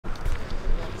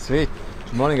Sweet.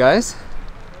 Good morning, guys.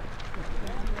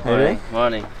 Morning.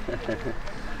 Morning.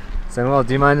 Samuel,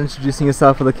 do you mind introducing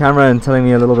yourself for the camera and telling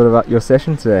me a little bit about your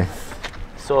session today?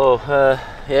 So,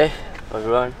 yeah,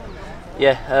 everyone.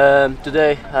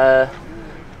 Today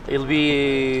it'll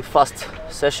be fast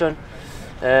session.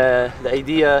 The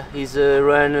idea is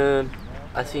run,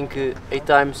 I think, 8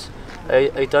 times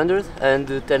 800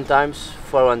 and 10 times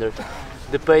 400.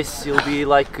 The pace will be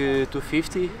like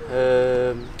 250,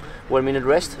 1 minute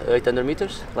rest, 800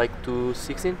 meters, like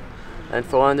 216, and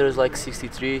 400 is like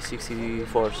 63,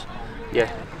 64.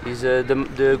 Yeah,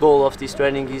 the goal of this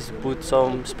training is put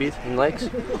some speed in legs,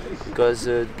 because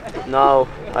now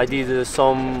I did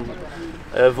some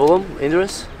volume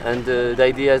endurance, and the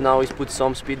idea now is put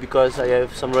some speed because I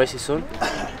have some races soon,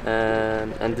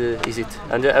 and is it.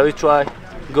 And I will try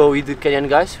go with the Kenyan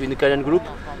guys, with the Kenyan group,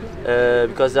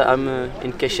 because I'm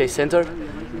in Keshe Center,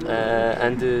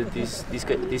 and this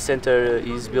center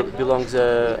belongs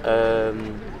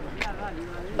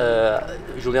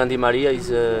Julian Di Maria is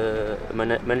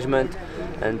management,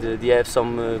 and they have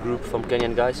some group from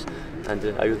Kenyan guys,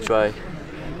 and I will try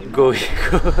go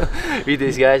with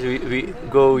these guys. We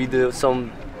go with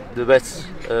the best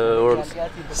world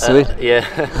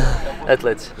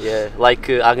athletes, like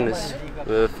Agnes,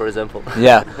 for example.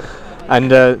 Yeah.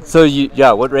 And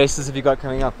what races have you got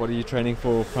coming up? What are you training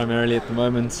for primarily at the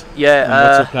moment? Yeah. And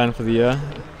what's your plan for the year?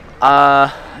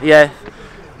 I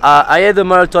had a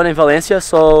marathon in Valencia,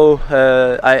 so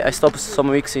I stopped some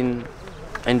weeks in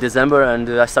December, and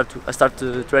I start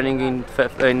training in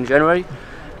January.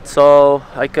 So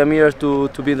I come here to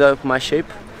build up my shape,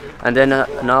 and then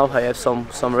now I have some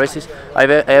races. I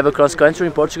have a cross country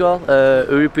in Portugal,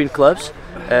 European clubs,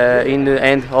 in the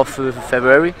end of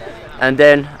February, and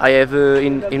then I have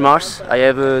in March I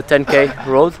have a 10k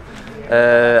road,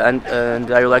 and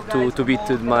I would like to beat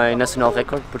my national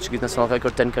record, Portuguese national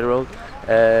record, 10k road.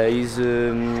 Is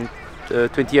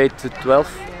 28:12,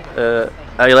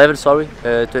 11. Sorry,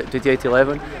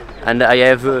 28:11, and I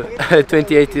have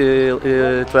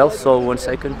 28:12. So 1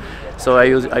 second. So I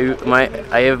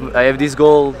have this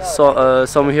goal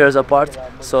some years apart.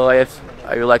 So I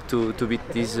would like to beat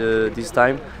this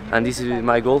time, and this is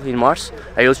my goal in March.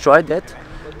 I will try that.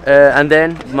 And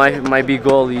then my big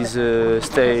goal is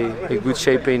stay in good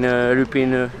shape in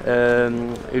European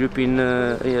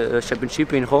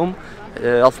Championship in Rome,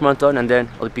 half marathon, and then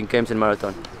Olympic Games and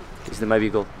marathon. Is my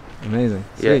big goal. Amazing.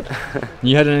 Sweet. Yeah.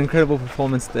 You had an incredible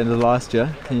performance at the end of last year.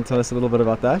 Can you tell us a little bit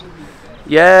about that?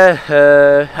 Yeah,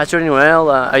 I trained well.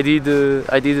 I did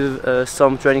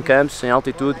some training camps in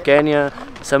altitude, Kenya,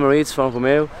 Samaritz from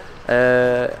Romeo.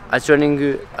 I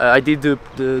did the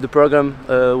program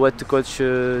what the coach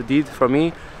did for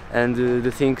me, and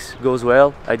the things goes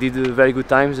well. I did very good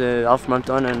times, half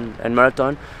marathon and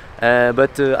marathon,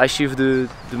 but I achieved the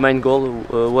main goal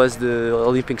was the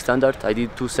Olympic standard. I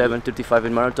did 2:7:35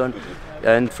 in marathon,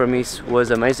 and for me it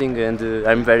was amazing, and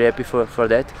I'm very happy for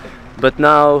that. But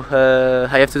now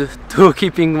I have to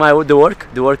keeping the work.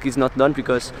 The work is not done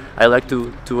because I like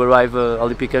to arrive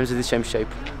Olympic Games in the same shape.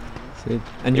 Sweet.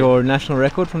 And your national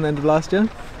record from the end of last year?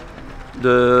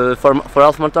 For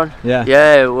half marathon?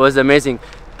 Yeah, it was amazing.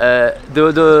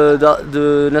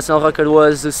 The national record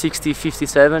was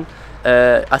 60:57.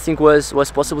 I think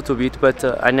was possible to beat, but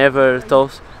I never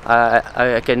thought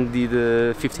I can do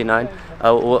the 59. I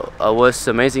was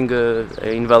amazing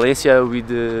in Valencia.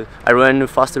 I ran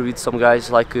faster with some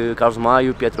guys like Carlos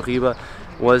Maio, Pietro Riba.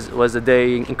 Was a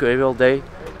incredible day.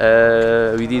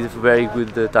 We did very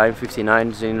good time,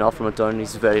 59 in half marathon.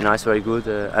 It's very nice, very good,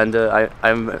 and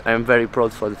I'm very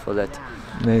proud for that.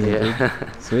 Amazing. Yeah.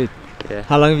 Sweet. Yeah.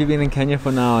 How long have you been in Kenya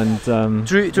for now? And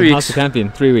 3 weeks. How's the camp been?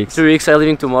 3 weeks. 3 weeks. I'm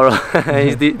leaving tomorrow.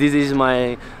 This is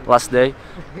my last day.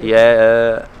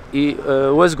 Yeah, it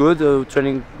was good.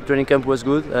 Training camp was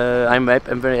good. I'm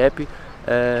very happy.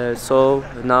 So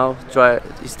now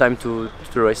it's time to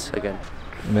race again.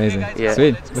 Amazing. Yeah.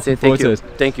 Sweet. Looking forward to it.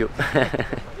 Thank you.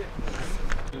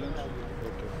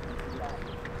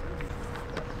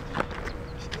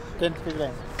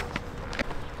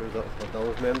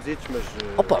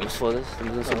 Opa, mas foda-se,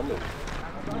 estamos a saber.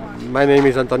 My name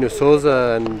is Antonio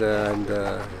Souza, and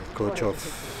coach of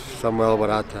Samuel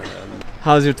Barata.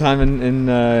 How's your time in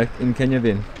Kenya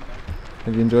been?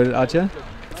 Have you enjoyed it out here?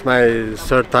 It's my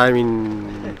third time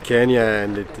in Kenya,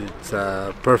 and it's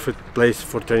a perfect place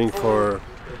for training for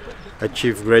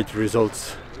achieve great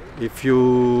results. If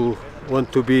you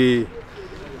want to be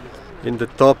in the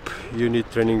top, you need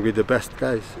training with the best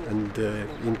guys, and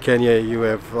in Kenya you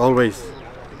have always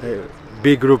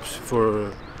big groups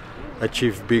for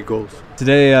achieve big goals.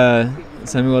 Today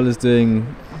Samuel is doing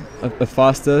a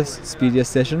faster, speedier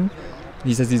session.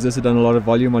 He says he's also done a lot of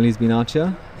volume while he's been out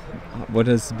here. What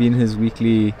has been his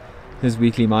weekly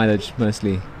mileage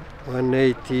mostly?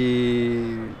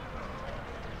 180,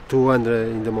 200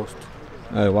 in the most.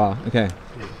 Oh wow, okay,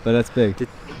 but that's big.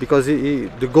 Because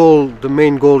the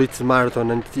main goal is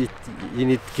marathon, and you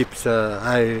need to keep a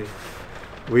high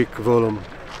week volume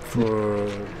for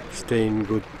staying in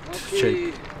good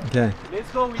shape. Okay.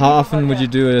 How often would you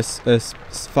do a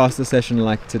faster session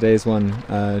like today's one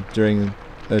during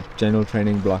a general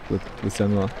training block with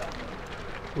Samuel?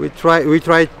 We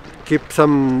try keep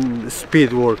some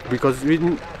speed work, because we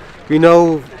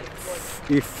know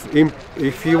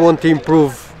if you want to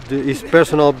improve his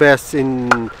personal best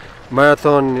in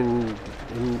marathon,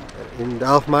 in the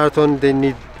half marathon, they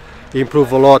need to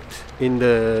improve a lot in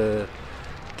the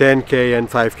 10k and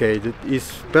 5k.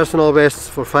 His personal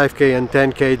best for 5k and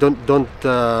 10k don't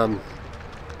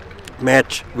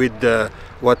match with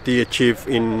what he achieved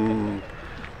in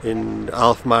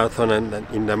half marathon and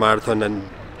in the marathon, and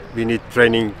we need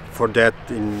training for that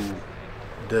in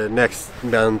the next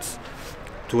months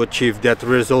to achieve that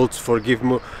results, for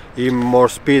him more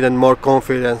speed and more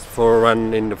confidence for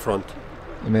run in the front.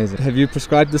 Amazing. Have you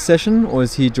prescribed the session, or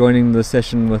is he joining the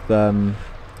session with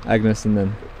Agnes and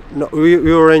then? No,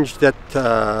 we arranged that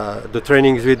the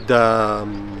trainings with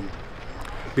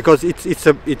because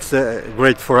it's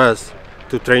great for us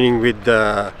to training with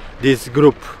this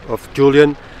group of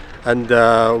Julian, and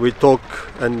we talk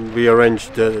and we arrange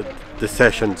the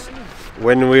sessions.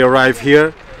 When we arrive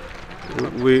here,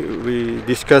 we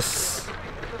discuss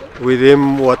with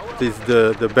him what is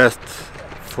the best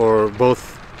for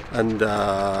both, and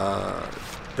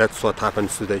that's what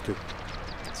happens today too.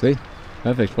 Sweet,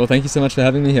 perfect. Well, thank you so much for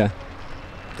having me here.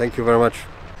 Thank you very much.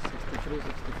 63,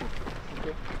 64.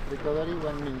 Okay. Recovery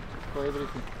 1 minute for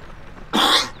everything.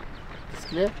 It's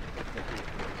clear?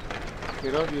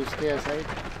 Kirov, you stay aside.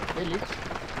 Felix,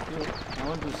 I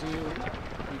want to see you.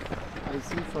 If I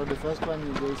see for the first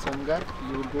one there is some gap,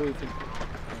 you will go with it.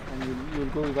 And you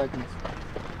will go with Agnes.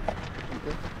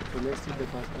 Okay? So let's see the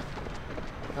first one.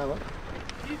 How?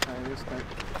 I will start.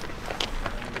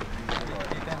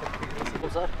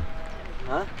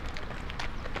 Huh?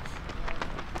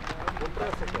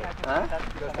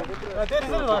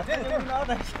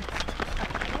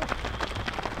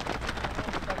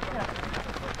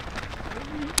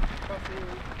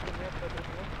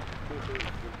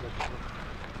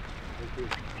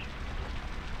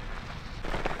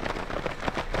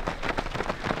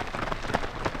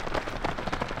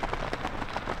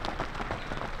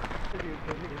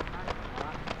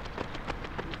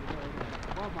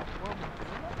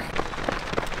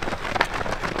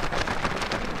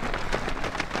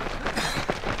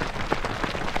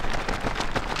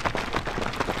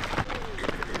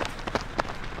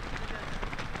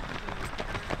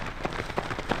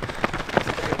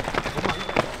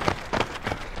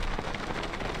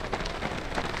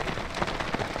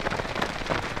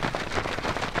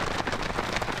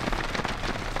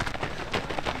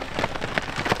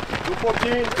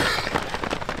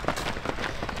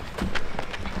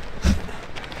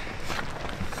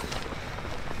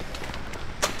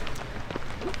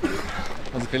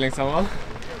 How's it feeling, Samuel?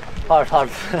 Hard.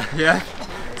 Yeah,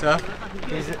 tough.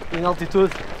 He's in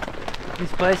altitude,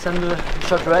 this place and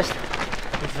short rest.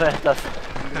 It's very tough.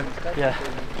 Yeah.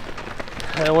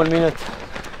 1 minute.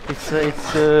 It's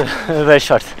very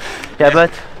short. Yeah,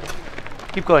 but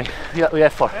keep going. We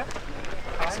have 4.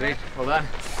 Sweet, well done.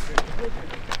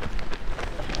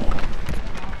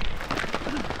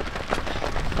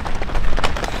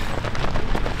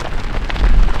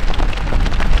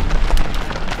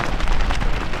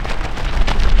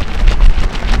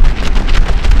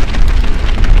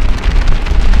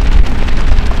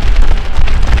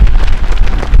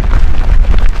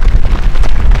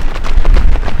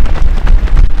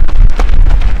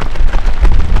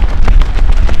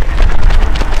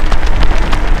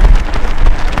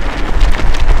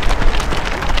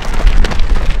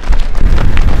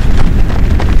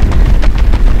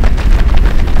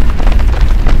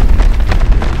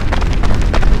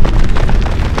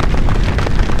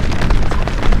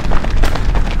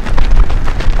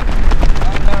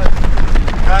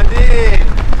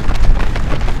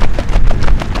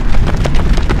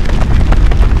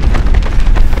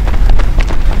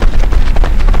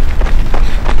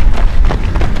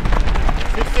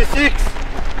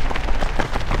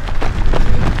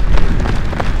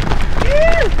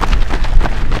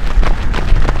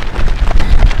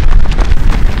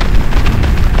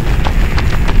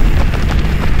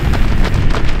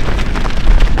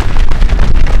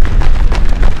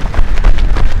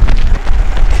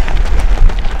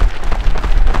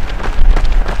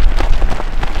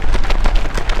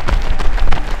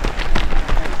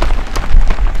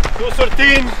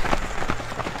 213.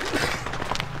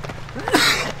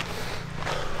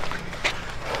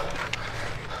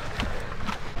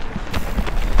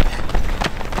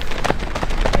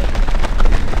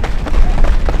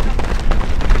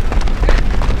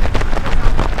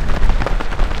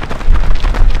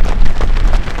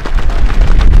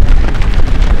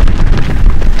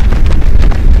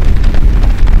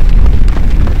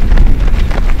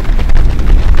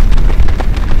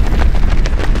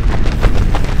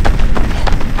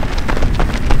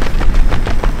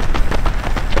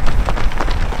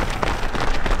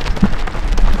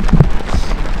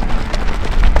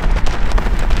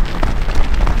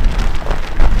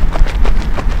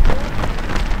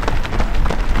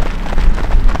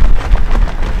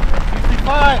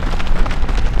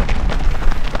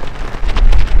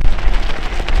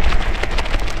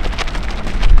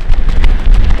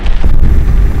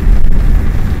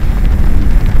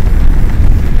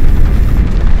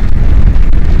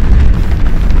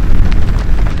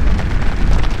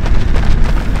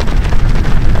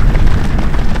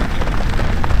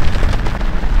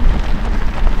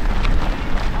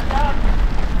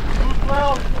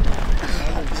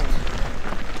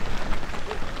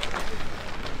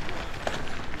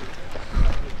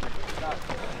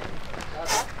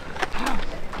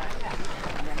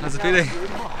 How's it feeling?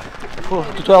 Oh,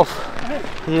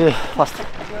 212. Yeah, fast.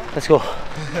 Let's go.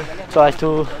 Try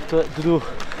to do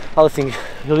other things.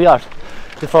 It'll be hard.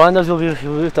 The 400s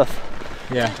will be tough.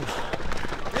 Yeah.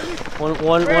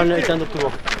 One 800 to go.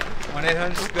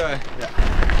 1-800 to go. Yeah.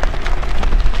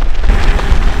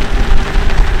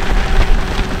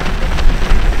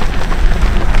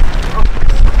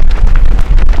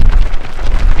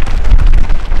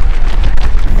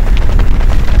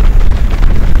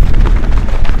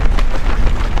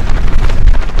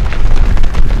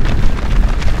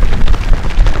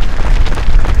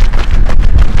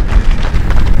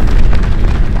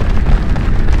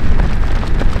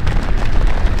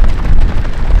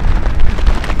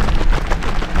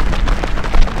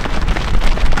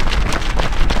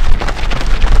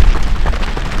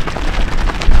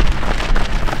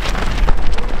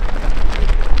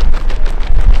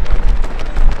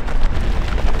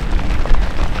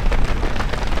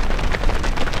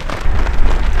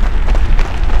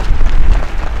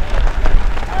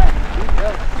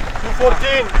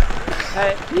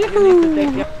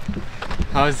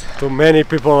 How's Too many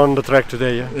people on the track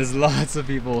today, yeah? There's lots of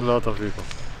people. A lot of people.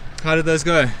 How did those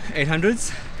go?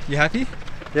 800s? You happy?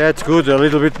 Yeah, it's good. A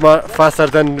little bit faster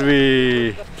than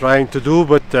we trying to do,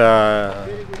 but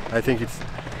I think it's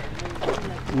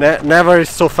never is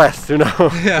so fast, you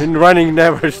know. Yeah. In running,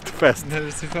 never is too fast. That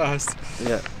was too fast.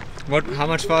 Yeah. How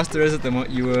much faster is it than what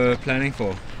you were planning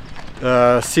for?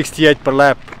 68 per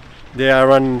lap. They are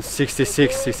running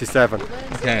 66, 67.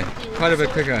 Okay, quite a bit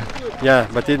quicker. Yeah,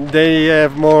 but they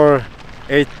have more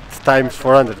 8 times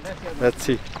 400. Let's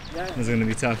see. It's going to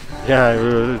be tough. Yeah, we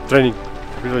were training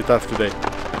really tough today.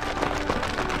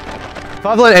 If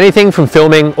I've learned anything from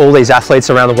filming all these athletes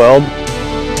around the world,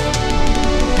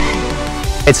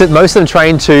 it's that most of them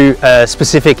train to a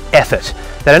specific effort.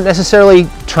 They don't necessarily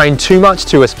train too much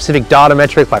to a specific data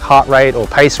metric like heart rate or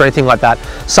pace or anything like that.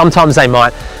 Sometimes they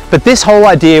might. But this whole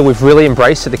idea we've really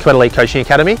embraced at the Sweat Elite Coaching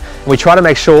Academy. And we try to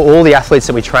make sure all the athletes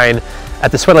that we train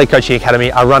at the Sweat Elite Coaching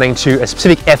Academy are running to a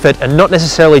specific effort and not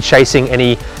necessarily chasing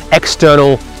any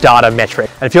external data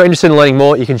metric. And if you're interested in learning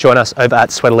more, you can join us over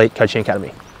at Sweat Elite Coaching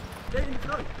Academy.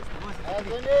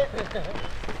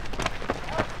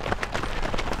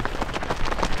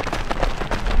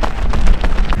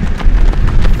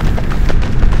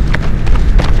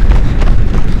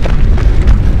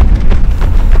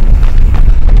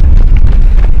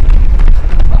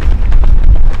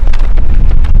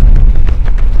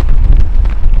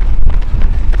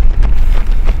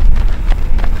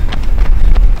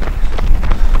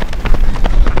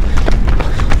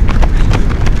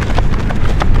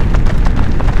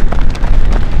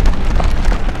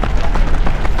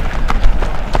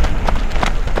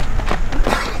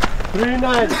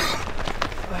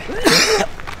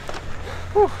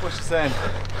 What's she saying?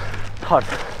 Hard.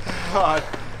 Hard.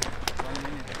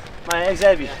 My leg's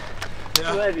heavy.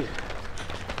 Yeah. Too heavy.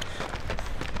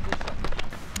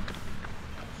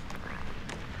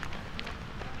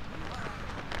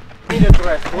 Minute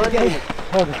rest. 1 minute.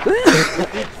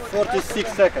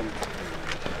 46 seconds.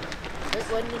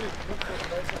 Just 1 minute.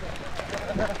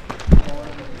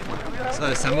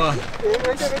 So Samuel,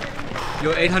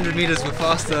 your 800 meters were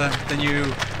faster than you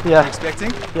were Yeah.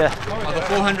 expecting? Yeah. Are the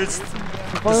 400s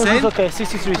the Oh, same? okay,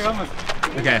 63.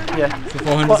 Okay, Yeah. so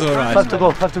 400s Have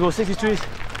alright. to go 63.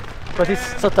 But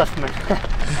it's so tough, man.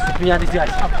 Behind these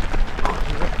guys.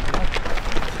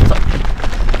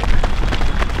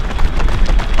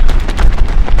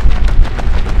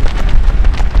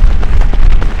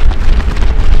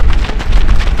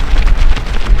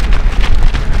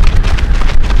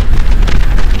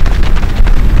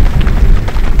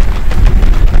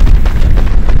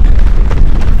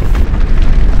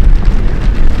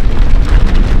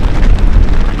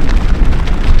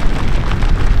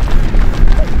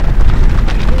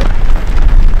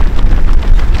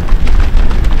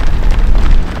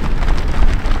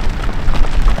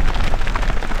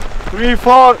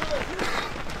 4.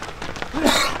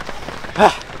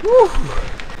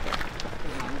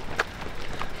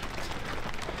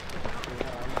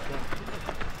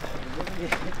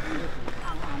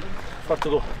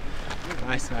 Portugal.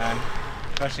 Nice, man.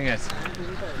 Crushing it.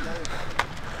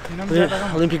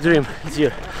 Olympic dream. It's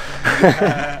here.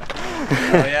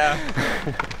 Oh yeah.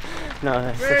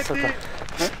 No, it's so tough.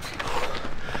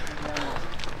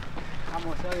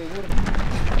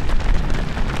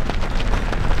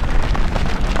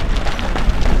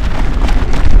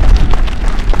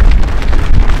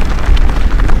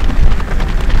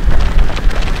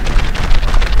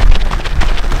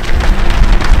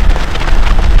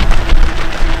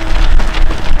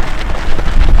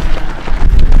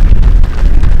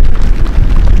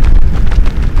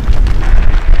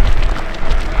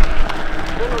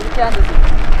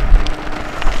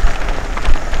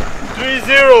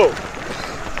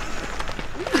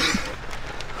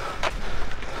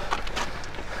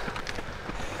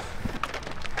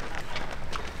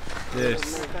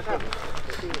 Yes.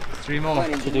 3 more.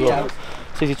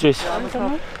 63.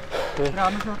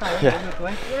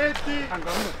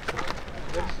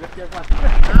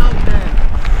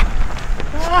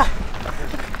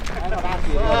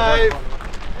 Five.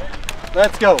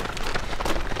 Let's go.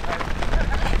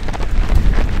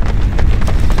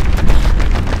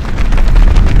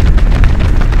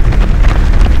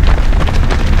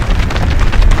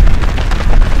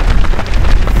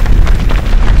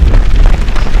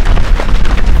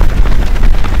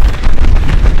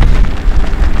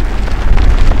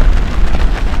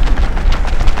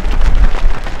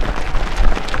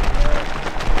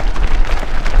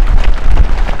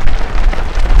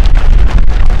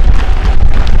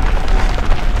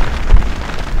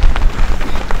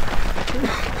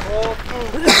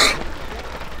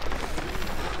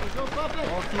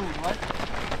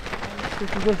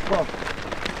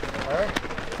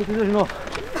 No.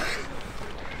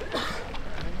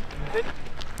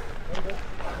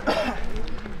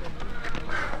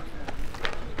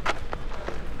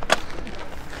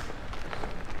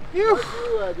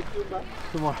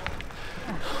 Two more.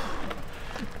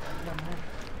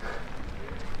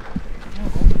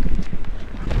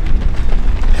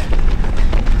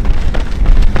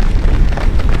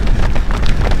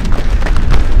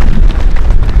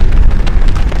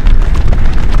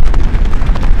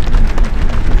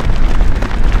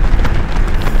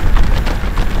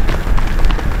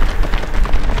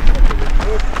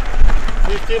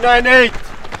 Nine eight.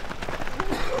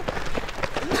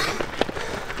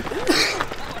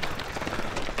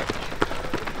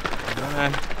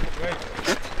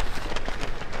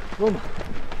 Boom.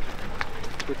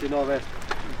 29.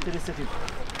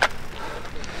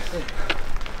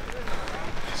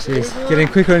 Jeez, getting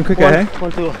quicker and quicker, eh?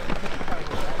 1, 2.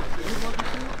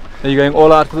 Are you going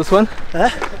all out for this one? Huh?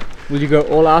 Will you go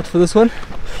all out for this one?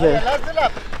 Yeah.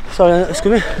 Sorry,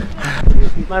 excuse me.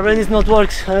 My brain is not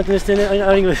works. I don't understand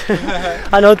English.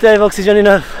 I don't have oxygen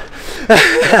enough.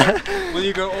 Will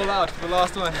you go all out for the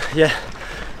last one? Yeah.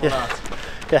 All out.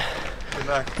 Yeah. Good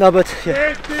luck. No, but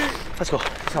yeah. Let's go.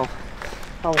 So,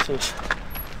 now let's finish.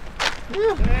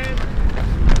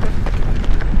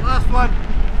 Last one.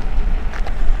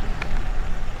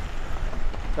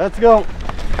 Let's go.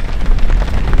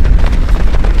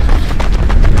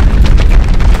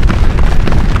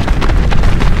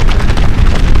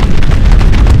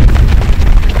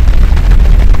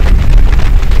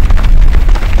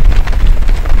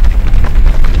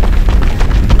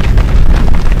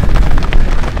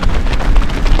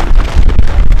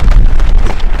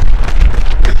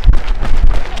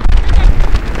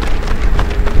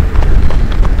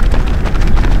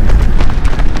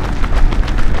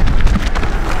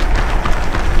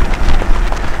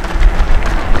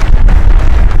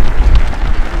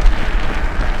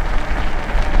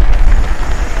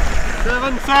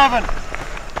 Seven.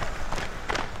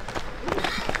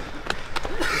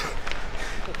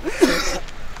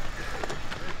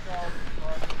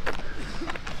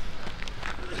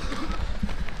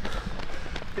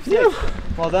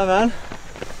 Well done, man.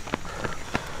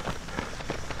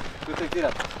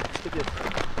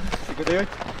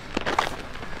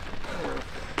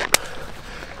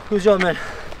 Good job, man.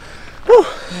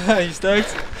 Are you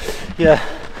stoked? Yeah,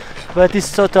 but it's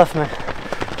so tough, man,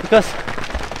 because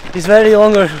it's very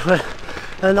longer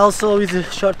and also with a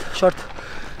short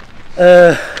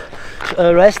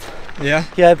rest. Yeah.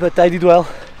 Yeah, but I did well.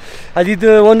 I did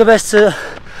one of the best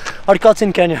workouts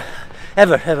in Kenya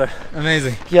ever.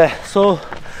 Amazing. Yeah, so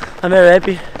I'm very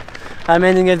happy. I'm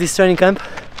ending at this training camp,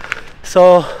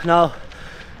 so now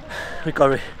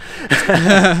recovery.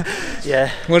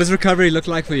 Yeah. What does recovery look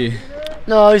like for you?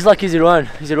 No, it's like easy run.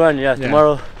 Yeah,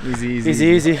 tomorrow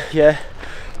easy. Yeah,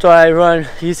 try run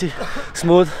easy,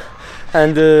 smooth,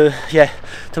 and yeah,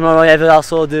 tomorrow I have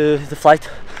also the flight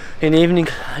in the evening.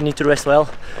 I need to rest well.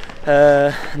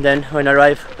 And then when I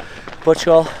arrive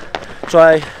Portugal,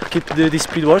 try keep the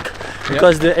speed work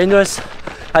because the endurance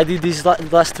I did this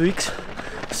last weeks.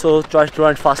 So try to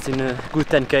run fast in a good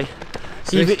 10k,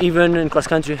 even in cross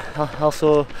country.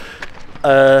 Also,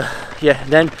 yeah.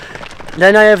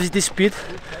 Then I have this speed.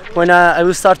 When I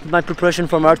will start my preparation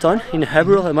for marathon in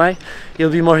April,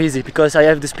 it'll be more easy because I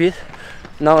have the speed.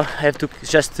 Now I have to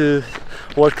just to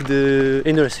work the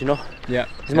endurance, you know. Yeah.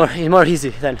 It's more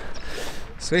easy then.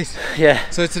 Sweet. Yeah.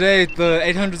 So today the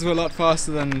 800s were a lot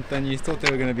faster than you thought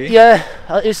they were going to be. Yeah,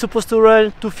 it's supposed to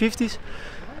run 250s.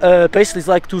 Pace is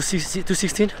like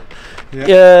 216.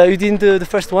 Yeah. You did the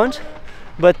first one,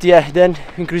 but yeah, then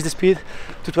increase the speed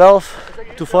to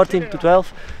 12, to 14, to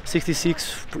 12,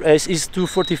 66 is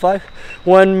 245.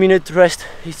 1 minute rest.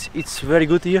 It's very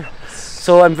good here.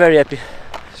 So I'm very happy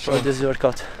for this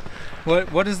workout.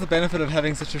 What is the benefit of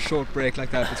having such a short break like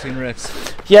that between reps?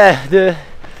 Yeah,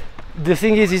 the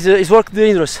thing is work the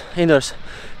endurance.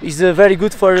 It's very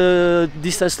good for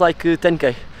distance like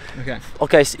 10k.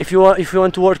 Okay. So if you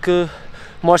want to work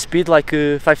more speed like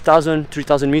 5,000,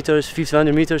 3,000 meters,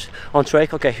 1,500 meters on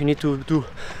track, okay, you need to do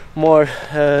more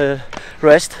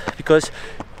rest because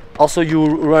also you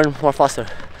run more faster.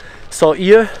 So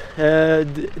here,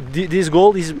 this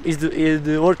goal is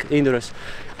the work endurance.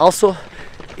 Also,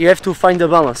 you have to find the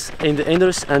balance in the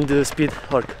endurance and the speed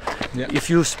work. Yeah. If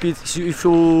your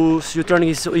turning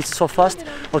is so fast,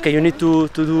 okay, you need to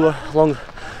do a long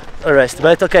rest.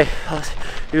 But okay,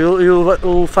 you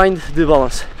will find the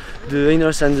balance, the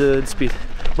endurance and the speed.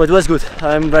 But it was good.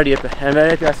 I'm very happy.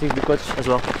 I think the coach as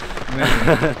well.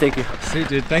 Thank you. Sweet,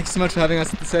 dude. Thanks so much for having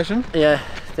us at the session. Yeah,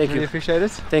 thank really you. Appreciate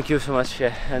it. Thank you so much.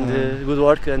 Yeah, and good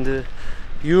work. And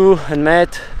you and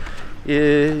Matt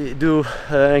do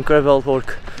incredible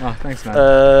work. Oh, thanks,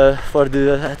 man. For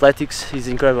the athletics is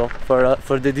incredible.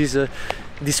 For this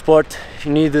sport,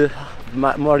 you need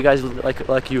more guys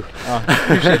like you. Oh,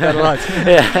 appreciate that a lot.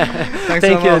 Yeah.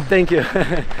 Thank you.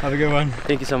 Have a good one.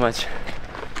 Thank you so much.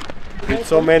 With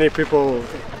so many people,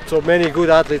 so many good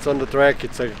athletes on the track,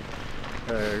 it's a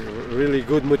really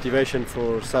good motivation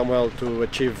for Samuel to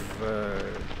achieve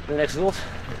The next goals.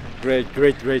 great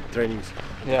trainings.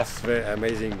 Yeah. It's very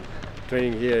amazing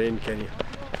training here in Kenya.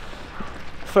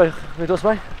 Foi dois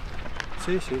bem?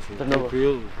 Sim. Tá na boa.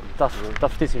 Tranquilo. Tá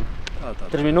fortíssimo. Tá.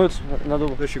 3 minutos na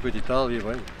dúvida. 2,50 e tal, e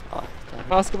bem.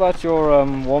 Ask about your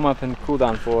warm-up and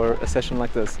cool-down for a session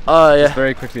like this. Yeah. Just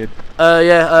very quickly.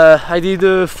 I did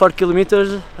 4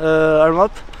 kilometers arm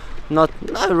up.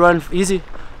 I run easy.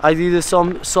 I did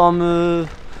some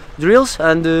drills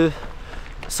and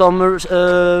some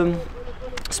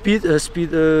speed.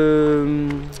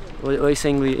 What are you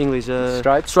saying in English?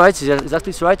 Strides. Yeah,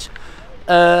 exactly, strides.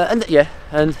 And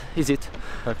is it.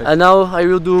 Perfect. And now I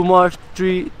will do more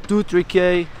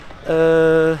 3k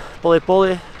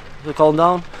pole, calm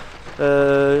down.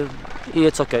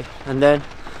 It's okay. And then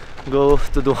go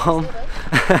to the home,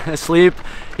 sleep,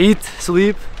 eat,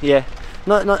 sleep. Yeah,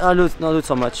 not do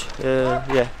so much.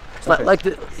 Yeah, it's like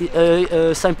the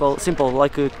simple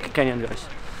like Kenyan guys.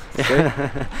 Yeah.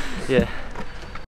 Yeah.